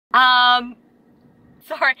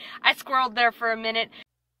Sorry, I squirreled there for a minute.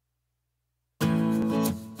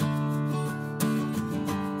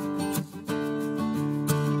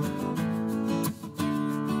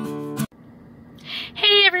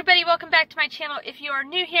 Hey everybody, welcome back to my channel. If you are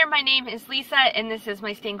new here, my name is Lisa and this is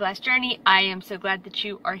my stained glass journey. I am so glad that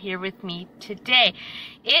you are here with me today.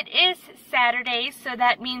 It is Saturday, so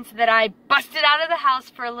that means that I busted out of the house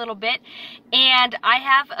for a little bit and I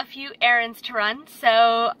have a few errands to run,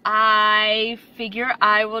 so I figure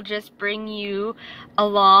I will just bring you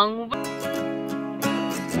along.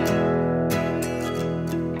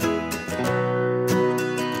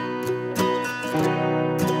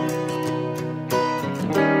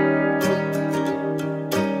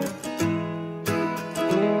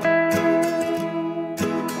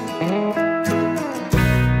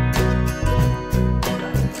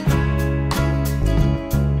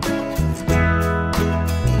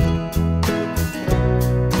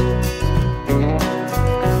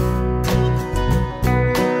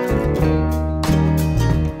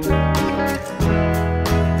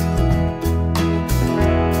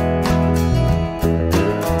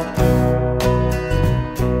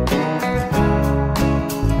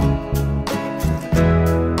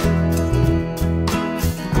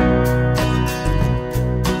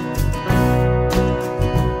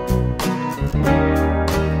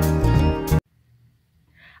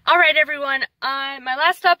 Alright everyone, my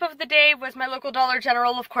last stop of the day was my local Dollar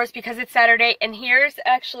General, of course, because it's Saturday, and here's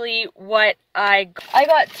actually what I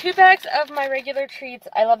got 2 bags of my regular treats.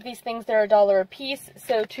 I love these things, they're $1 a piece,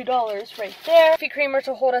 so $2 right there. Coffee creamer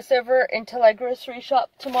to hold us over until I grocery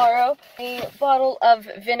shop tomorrow. A bottle of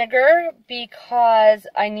vinegar because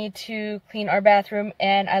I need to clean our bathroom,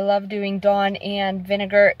 and I love doing Dawn and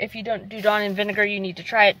vinegar. If you don't do Dawn and vinegar, you need to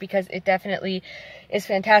try it because it definitely is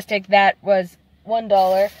fantastic. That was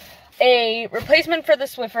 $1. A replacement for the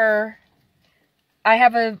Swiffer. I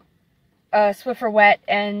have a Swiffer wet,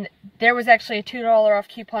 and there was actually a $2 off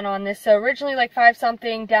coupon on this. So originally like 5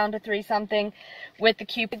 something down to 3 something with the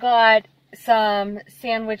coupon. I got some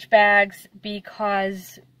sandwich bags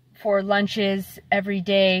because for lunches every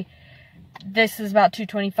day. This is about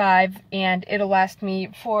 $2.25 and it'll last me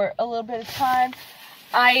for a little bit of time.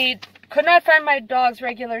 I could not find my dog's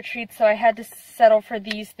regular treats, so I had to settle for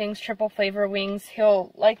these things, triple flavor wings.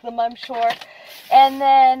 He'll like them, I'm sure. And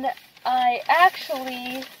then I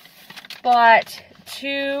actually bought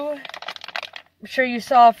 2, I'm sure you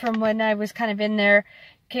saw from when I was kind of in there,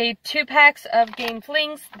 okay, 2 packs of Gain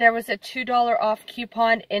Flings. There was a $2 off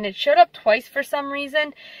coupon, and it showed up twice for some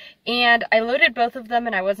reason, and I loaded both of them,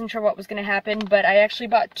 and I wasn't sure what was going to happen, but I actually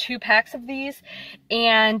bought 2 packs of these,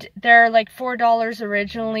 and they're like $4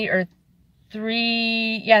 originally, or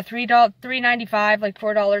 $3.95, like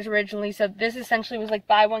 $4 originally. So this essentially was like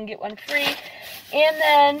buy one get one free. And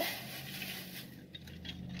then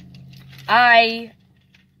I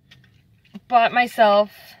bought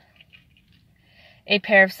myself a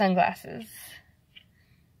pair of sunglasses.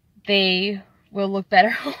 They will look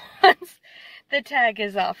better once the tag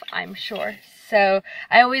is off, I'm sure. So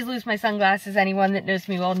I always lose my sunglasses. Anyone that knows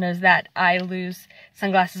me well knows that I lose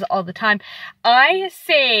sunglasses all the time. I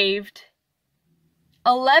saved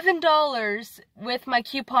 $11 with my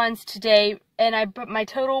coupons today, and my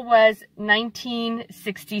total was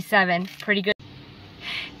 $19.67. Pretty good.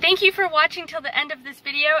 Thank you for watching till the end of this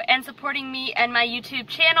video and supporting me and my YouTube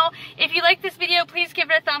channel. If you like this video, please give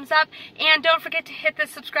it a thumbs up, and don't forget to hit the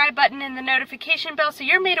subscribe button and the notification bell so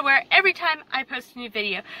you're made aware every time I post a new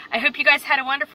video. I hope you guys had a wonderful